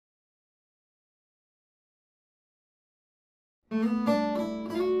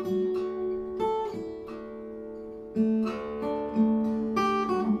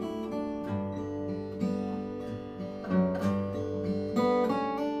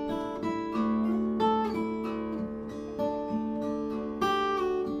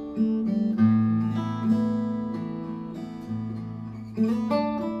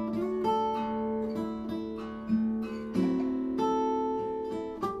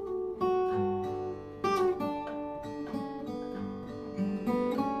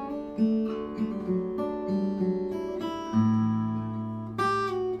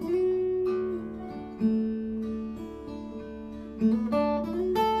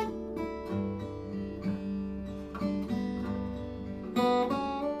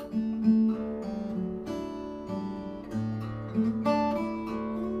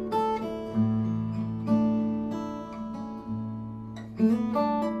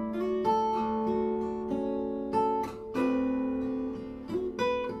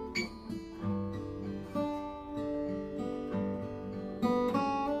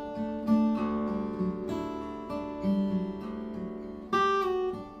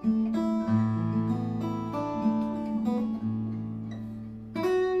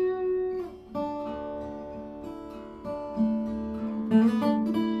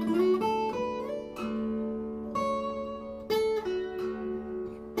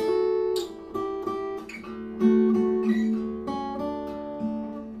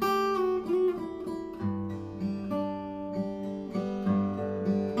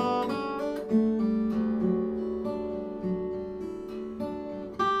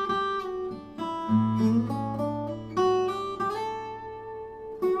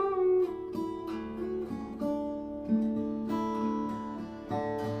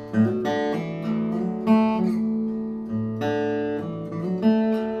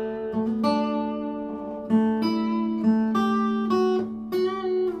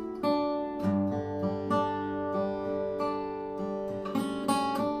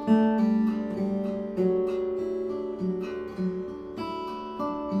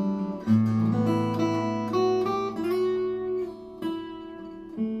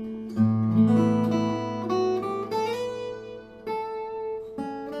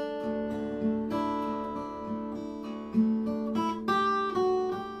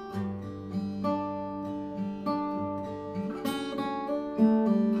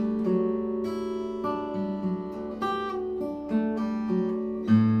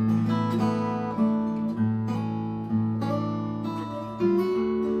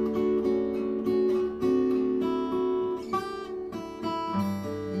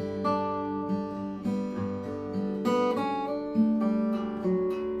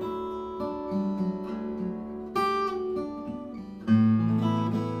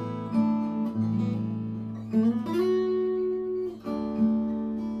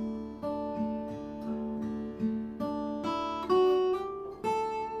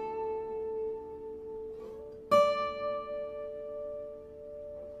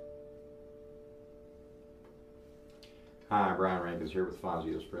Hi, Brian Rankins here with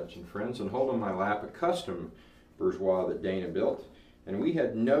Fazio's Frets and Friends, and hold on my lap a custom Bourgeois that Dana built. And we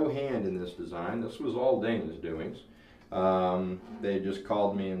had no hand in this design. This was all Dana's doings. They just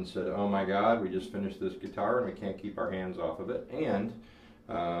called me and said, oh my God, we just finished this guitar and we can't keep our hands off of it. And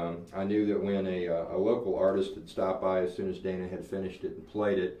I knew that when a local artist had stopped by as soon as Dana had finished it and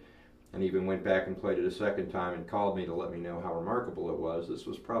played it, and even went back and played it a second time and called me to let me know how remarkable it was, this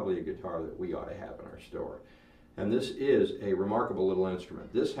was probably a guitar that we ought to have in our store. And this is a remarkable little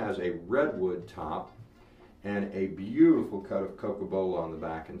instrument. This has a Redwood top and a beautiful cut of Cocobolo on the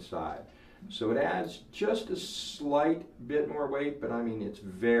back and side. So it adds just a slight bit more weight, but I mean it's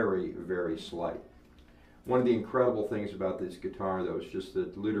very, very slight. One of the incredible things about this guitar though is just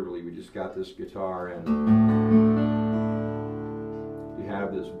that literally we just got this guitar and you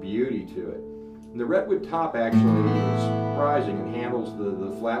have this beauty to it. And the Redwood top actually is surprising and handles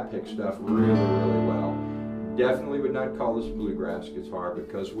the flat pick stuff really, really well. Definitely would not call this a bluegrass guitar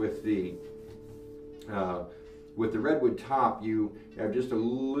because with the Redwood top you have just a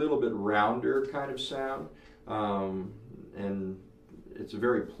little bit rounder kind of sound, and it's a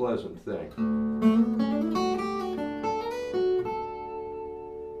very pleasant thing.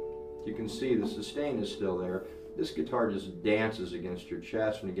 You can see the sustain is still there. This guitar just dances against your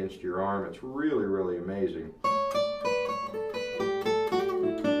chest and against your arm. It's really, really amazing.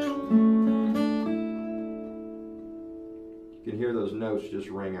 You can hear those notes just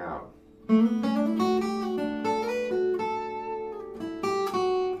ring out.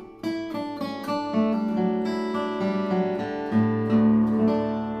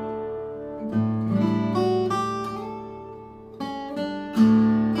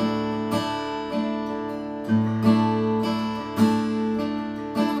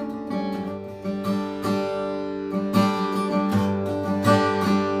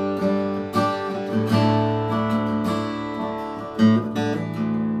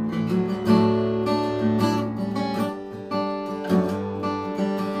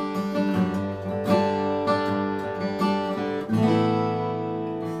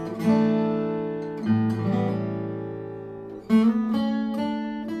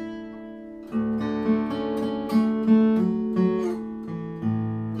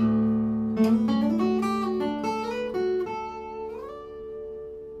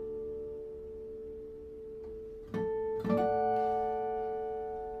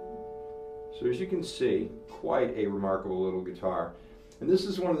 So as you can see, quite a remarkable little guitar. And this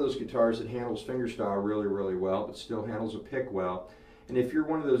is one of those guitars that handles fingerstyle really, really well, but still handles a pick well. And if you're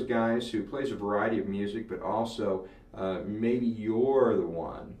one of those guys who plays a variety of music, but also maybe you're the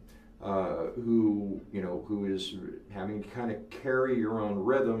one who is having to kind of carry your own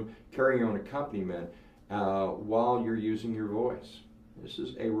rhythm, carry your own accompaniment while you're using your voice. This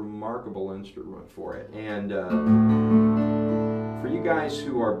is a remarkable instrument for it. And for you guys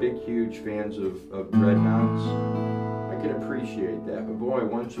who are big, huge fans of dreadnoughts, I can appreciate that. But boy,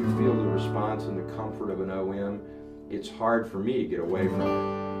 once you feel the response and the comfort of an OM, it's hard for me to get away from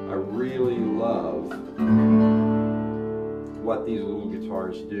it. I really love what these little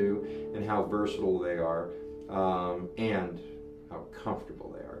guitars do and how versatile they are, and how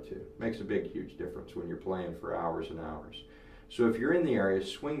comfortable they are too. Makes a big, huge difference when you're playing for hours and hours. So if you're in the area,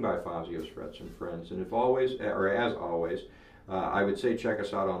 swing by Fazio's Frets and Friends, and if always, or as always, I would say check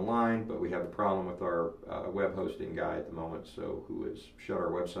us out online, but we have a problem with our web hosting guy at the moment, so who has shut our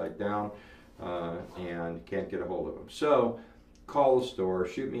website down and can't get a hold of him. So call the store,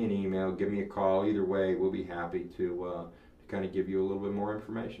 shoot me an email, give me a call. Either way, we'll be happy to kind of give you a little bit more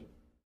information.